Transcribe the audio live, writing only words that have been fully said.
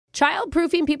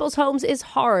Childproofing people's homes is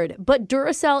hard, but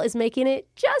Duracell is making it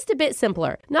just a bit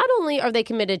simpler. Not only are they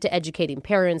committed to educating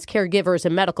parents, caregivers,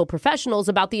 and medical professionals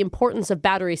about the importance of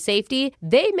battery safety,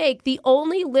 they make the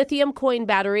only lithium coin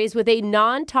batteries with a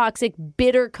non-toxic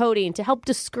bitter coating to help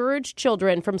discourage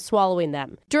children from swallowing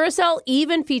them. Duracell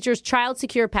even features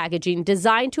child-secure packaging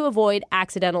designed to avoid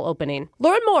accidental opening.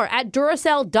 Learn more at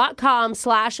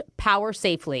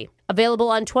Duracell.com/powersafely. Available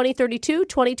on 2032,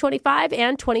 2025,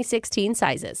 and 2016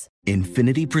 sizes.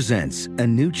 Infiniti presents a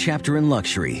new chapter in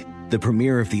luxury, the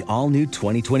premiere of the all-new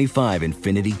 2025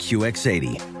 Infiniti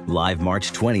QX80, live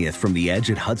March 20th from the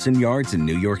Edge at Hudson Yards in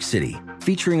New York City,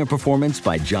 featuring a performance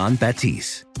by John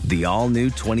Batiste. The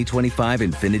all-new 2025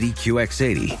 Infiniti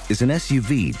QX80 is an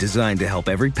SUV designed to help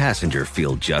every passenger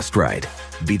feel just right.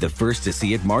 Be the first to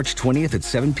see it March 20th at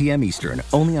 7 p.m. Eastern,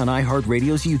 only on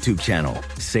iHeartRadio's YouTube channel.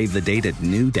 Save the date at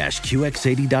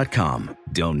new-QX80.com.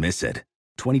 Don't miss it.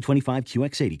 2025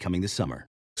 QX80 coming this summer.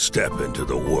 Step into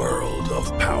the world of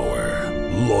power,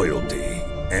 loyalty,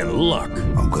 and luck.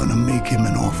 I'm gonna make him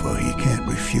an offer he can't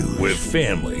refuse. With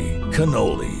family,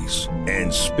 cannolis,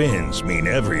 and spins mean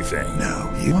everything.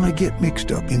 Now, you wanna get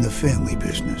mixed up in the family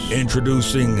business.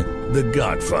 Introducing The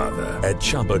Godfather at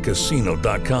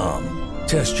ChumbaCasino.com.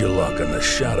 Test your luck in the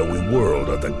shadowy world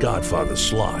of The Godfather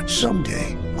slot.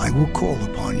 Someday, I will call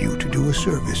upon you to do a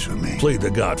service for me. Play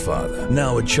The Godfather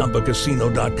now at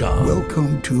ChumbaCasino.com.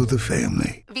 Welcome to the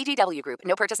family. VGW Group.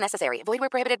 No purchase necessary. Void where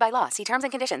prohibited by law. See terms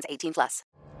and conditions. 18+.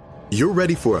 You're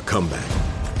ready for a comeback.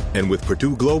 And with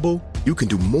Purdue Global, you can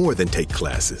do more than take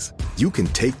classes. You can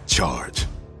take charge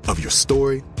of your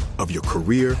story, of your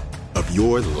career, of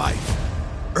your life.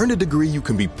 Earn a degree you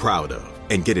can be proud of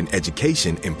and get an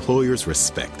education employers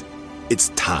respect. It's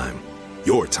time,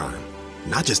 your time,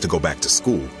 not just to go back to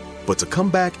school, but to come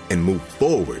back and move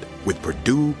forward with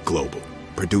Purdue Global,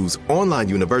 Purdue's online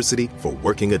university for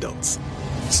working adults.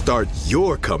 Start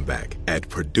your comeback at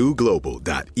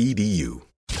purdueglobal.edu.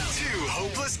 Two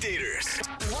hopeless daters.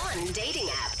 One dating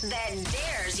app that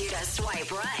dares you to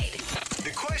swipe right.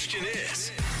 The question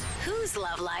is, Whose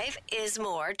love life is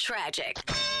more tragic?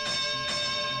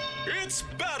 it's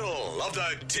Battle of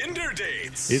the Tinder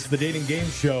Dates. It's the dating game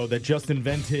show that just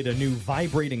invented a new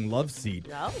vibrating love seat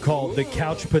called the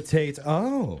Couch Potato.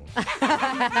 Oh.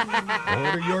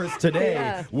 Order yours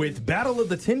today with Battle of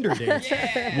the Tinder Dates,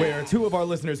 where two of our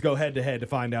listeners go head-to-head to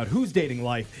find out whose dating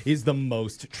life is the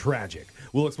most tragic.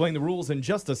 We'll explain the rules in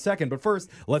just a second, but first,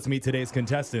 let's meet today's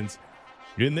contestants.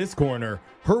 In this corner,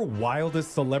 her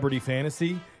wildest celebrity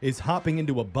fantasy is hopping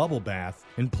into a bubble bath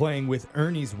and playing with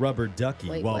Ernie's rubber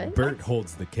ducky while Bert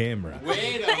holds the camera.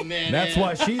 Wait a minute. That's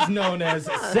why she's known as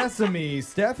Sesame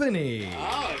Stephanie.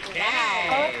 Okay.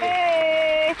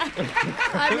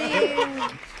 I mean,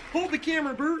 hold the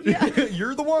camera, Bert.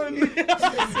 You're the one.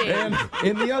 And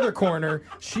in the other corner,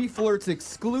 she flirts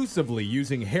exclusively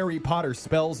using Harry Potter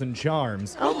spells and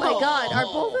charms. oh my God, are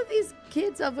both of these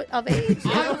kids of age?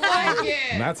 I like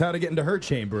it. And that's how to get into her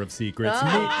chamber of secrets.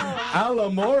 Meet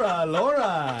Alamora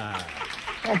Laura.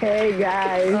 Hey,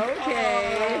 guys.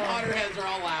 Okay. Potterheads are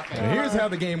all laughing. And here's how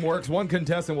the game works. One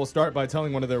contestant will start by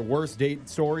telling one of their worst date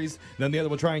stories. Then the other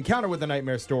will try and counter with a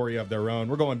nightmare story of their own.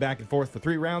 We're going back and forth for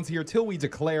 3 rounds here till we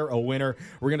declare a winner.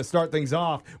 We're going to start things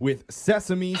off with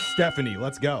Sesame Stephanie.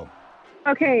 Let's go.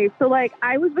 Okay, so, I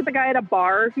was with a guy at a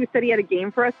bar who said he had a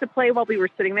game for us to play while we were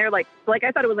sitting there. I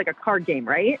thought it was a card game,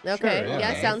 right? Okay, Sure,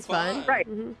 yeah, sounds fun. Right,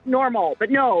 normal.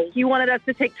 But no, he wanted us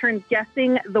to take turns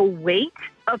guessing the weight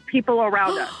of people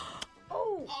around us.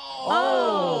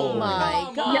 Oh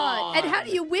my God. And how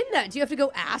do you win that? Do you have to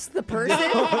go ask the person?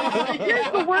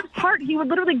 Here's the worst part. He would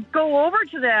literally go over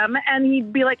to them, and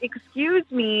he'd be like, excuse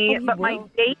me, but my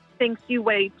date thinks you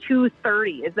weigh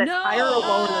 230. Is that higher or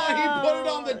lower? He put it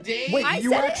on the date. Wait,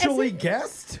 you actually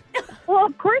guessed? Well,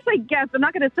 of course I guessed. I'm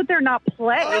not going to sit there and not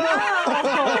play.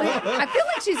 I feel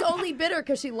like she's only bitter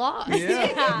because she lost.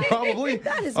 Yeah, probably.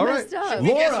 That is All messed right. up. Can we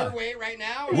guess her Laura, weight right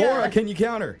now? Laura, can you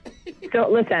counter? So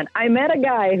listen, I met a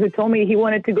guy who told me he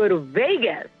wanted to go to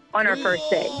Vegas on our first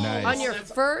date. Nice. On your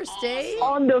first date?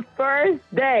 On the first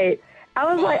date. I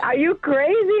was like, are you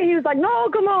crazy? He was like, no,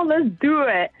 come on, let's do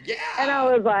it. Yeah. And I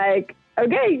was like,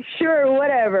 okay, sure,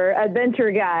 whatever,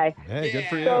 adventure guy. Hey, good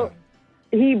for you. So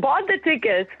he bought the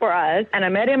tickets for us, and I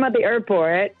met him at the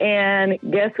airport, and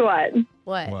guess what?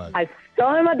 What? I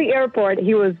saw him at the airport.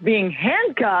 He was being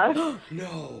handcuffed.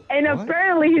 No. And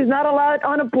apparently he's not allowed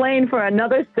on a plane for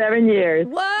another 7 years.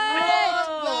 What?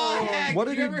 What the heck? What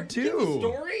did he ever do? get the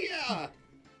story? Yeah.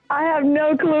 I have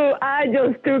no clue. I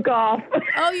just took off.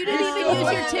 Oh, you didn't even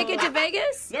use your ticket to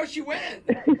Vegas? No, she went.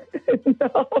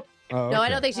 No. Oh, No, I okay.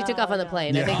 don't think she took off on the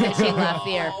plane. Yeah. I think that she left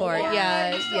the airport.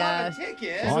 Yeah. Ticket. She's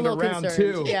a On to little round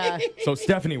concerned. 2. Yeah. So,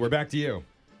 Stephanie, we're back to you.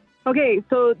 Okay,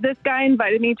 so this guy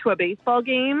invited me to a baseball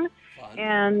game,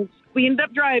 and we ended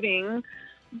up driving,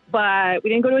 but we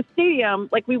didn't go to a stadium.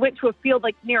 Like, we went to a field,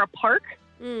 like, near a park,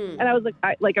 and I was like,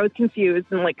 I was confused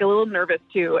and, like, a little nervous,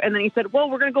 too. And then he said, well,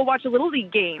 we're going to go watch a Little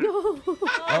League game.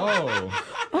 Oh.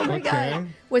 Oh, my God.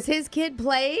 Was his kid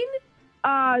playing?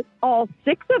 All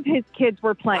 6 of his kids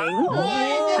were playing.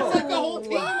 That's like the whole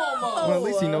team almost. Well, at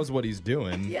least he knows what he's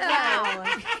doing. Yeah.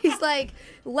 He's like,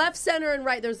 left, center, and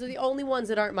right. Those are the only ones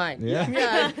that aren't mine.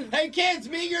 Yeah. Hey, kids,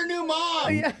 meet your new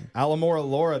mom. Alamora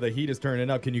Laura, the heat is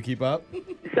turning up. Can you keep up?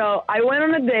 So I went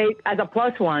on a date as a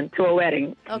 +1 to a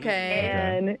wedding. Okay.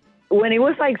 And when it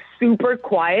was like super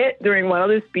quiet during one of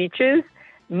the speeches,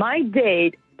 my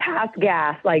date passed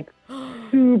gas like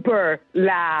super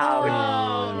loud.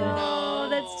 Oh, no.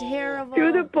 That's terrible.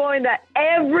 To the point that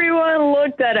everyone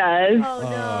looked at us. Oh, no.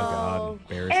 God.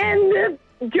 Embarrassing. And the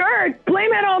jerk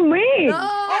blamed it on me.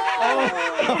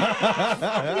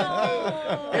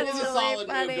 It is a solid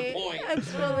move to point.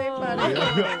 That's really funny.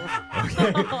 Okay.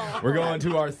 We're going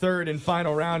to our third and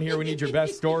final round here. We need your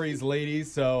best stories,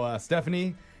 ladies. So,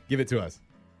 Stephanie, give it to us.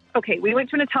 Okay, we went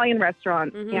to an Italian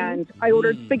restaurant, and I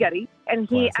ordered spaghetti, and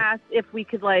he asked if we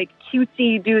could, like,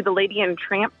 cutesy do the Lady and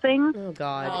Tramp thing. Oh,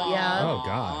 God. Yeah. Oh,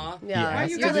 God. Yeah. Why are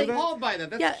you He guys asked you to do that? appalled by that?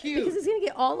 That's Yeah, cute. because it's going to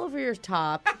get all over your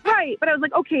top. Right, but I was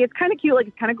like, okay, it's kind of cute, like,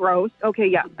 it's kind of gross. Okay,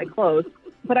 yeah, I closed.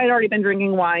 But I'd already been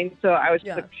drinking wine, so I was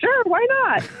just like, sure, why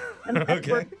not? And as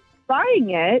we're trying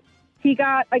it, he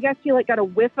got a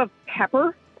whiff of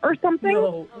pepper or something.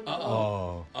 No.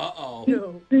 Oh. Uh-oh.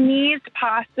 No. Sneezed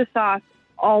pasta sauce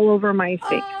all over my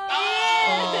face.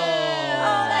 Oh,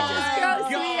 that just grossed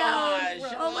me gosh.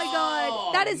 out. Oh, my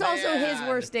God. That is also his man.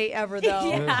 worst date ever, though.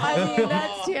 I mean,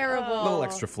 that's terrible. A little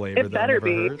extra flavor. It better that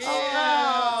never be. hurts.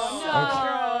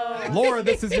 Oh, no. Laura,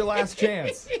 this is your last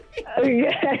chance.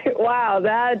 Okay.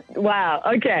 Wow.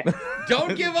 Okay.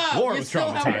 Don't give up. Laura You was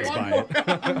still have traumatized one by more.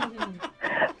 it.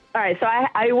 All right, so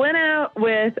I went out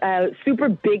with a super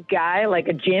big guy, like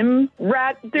a gym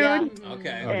rat dude. Yeah. Okay.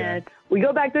 And we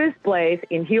go back to this place,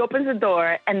 and he opens the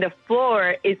door, and the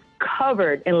floor is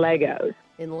covered in Legos.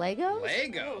 In Legos?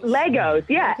 Legos,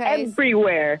 yeah, Okay.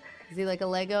 everywhere. Is he like a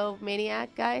Lego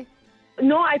maniac guy?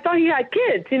 No, I thought he had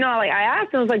kids. You know, like I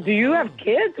asked him, I was like, do you have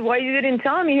kids? Why you didn't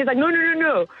tell me? He's like,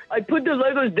 no. I put the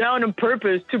Legos down on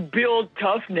purpose to build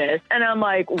toughness. And I'm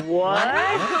like, what?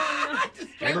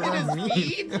 Strengthen his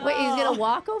feet. Wait, he's going to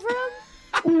walk over him?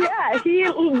 Yeah, he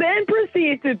then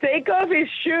proceeds to take off his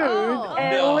shoes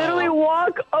and literally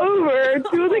walk over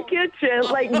to the kitchen,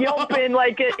 like yelping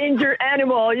like an injured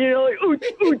animal, you know, like, ooch,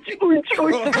 ooch, ooch,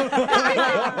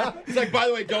 ooch. He's like, by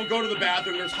the way, don't go to the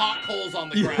bathroom. There's hot coals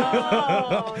on the ground.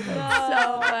 Oh,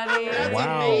 so funny.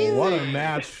 Wow, amazing. what a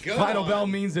match. Go Final on. bell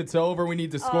means it's over. We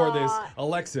need to score this.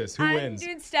 Alexis, who I'm wins?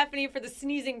 doing Stephanie for the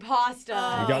sneezing pasta.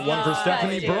 You got one for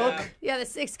Stephanie, Brooke? Yeah, the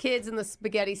 6 kids and the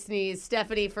spaghetti sneeze.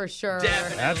 Stephanie for sure.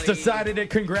 That's decided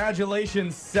it.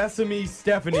 Congratulations, Sesame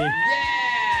Stephanie.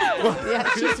 Yeah,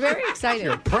 she's very excited.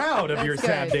 You're proud of your That's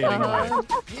sad good. dating Uh-huh. life.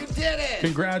 You did it.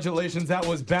 Congratulations. That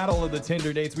was Battle of the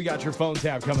Tinder Dates. We got your phone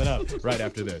tab coming up right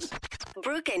after this.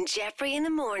 Brooke and Jeffrey in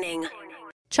the morning.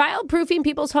 Childproofing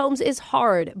people's homes is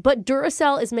hard, but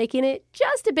Duracell is making it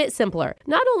just a bit simpler.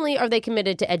 Not only are they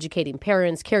committed to educating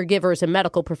parents, caregivers, and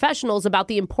medical professionals about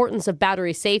the importance of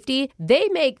battery safety, they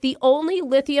make the only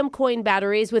lithium coin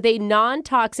batteries with a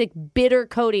non-toxic bitter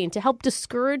coating to help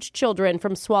discourage children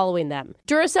from swallowing them.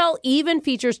 Duracell even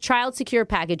features child-secure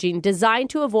packaging designed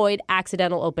to avoid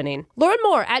accidental opening. Learn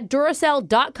more at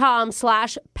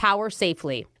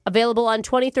Duracell.com/powersafely. Available on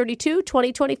 2032,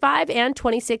 2025, and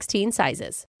 2016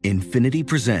 sizes. Infinity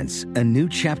presents a new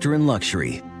chapter in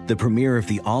luxury, the premiere of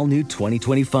the all-new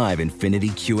 2025 Infinity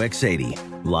QX80,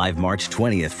 live March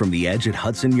 20th from the Edge at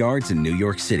Hudson Yards in New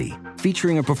York City,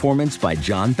 featuring a performance by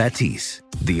John Batiste.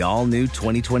 The all-new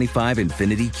 2025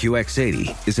 Infinity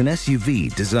QX80 is an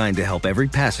SUV designed to help every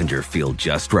passenger feel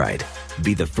just right.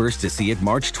 Be the first to see it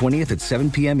March 20th at 7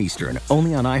 p.m. Eastern,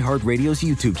 only on iHeartRadio's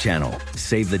YouTube channel.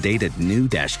 Save the date at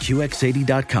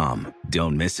new-QX80.com.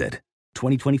 Don't miss it.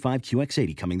 2025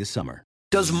 QX80 coming this summer.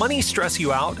 Does money stress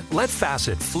you out? Let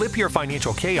Facet flip your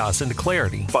financial chaos into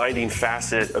clarity. Finding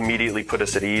Facet immediately put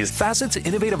us at ease. Facet's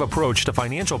innovative approach to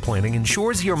financial planning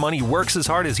ensures your money works as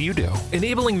hard as you do,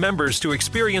 enabling members to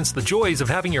experience the joys of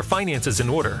having your finances in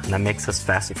order. And that makes us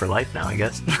Facet for life now, I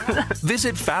guess.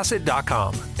 Visit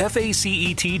Facet.com,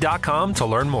 FACET.com to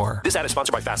learn more. This ad is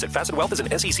sponsored by Facet. Facet Wealth is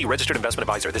an SEC registered investment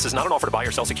advisor. This is not an offer to buy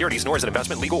or sell securities, nor is it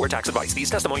investment, legal, or tax advice. These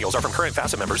testimonials are from current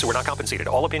Facet members who are not compensated.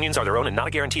 All opinions are their own and not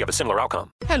a guarantee of a similar outcome.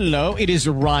 Hello, it is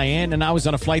Ryan, and I was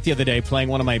on a flight the other day playing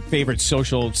one of my favorite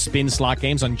social spin slot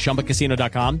games on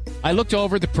ChumbaCasino.com. I looked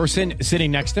over at the person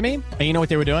sitting next to me, and you know what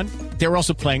they were doing? They were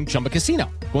also playing Chumba Casino.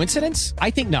 Coincidence?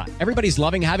 I think not. Everybody's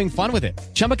loving having fun with it.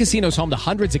 Chumba Casino is home to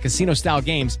hundreds of casino-style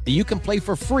games that you can play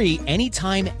for free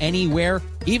anytime, anywhere,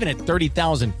 even at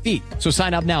 30,000 feet. So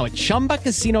sign up now at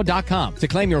ChumbaCasino.com to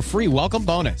claim your free welcome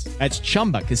bonus. That's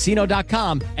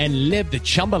ChumbaCasino.com and live the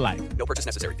Chumba life. No purchase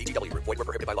necessary. VGW. Void where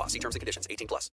prohibited by law. See terms and conditions. 18+.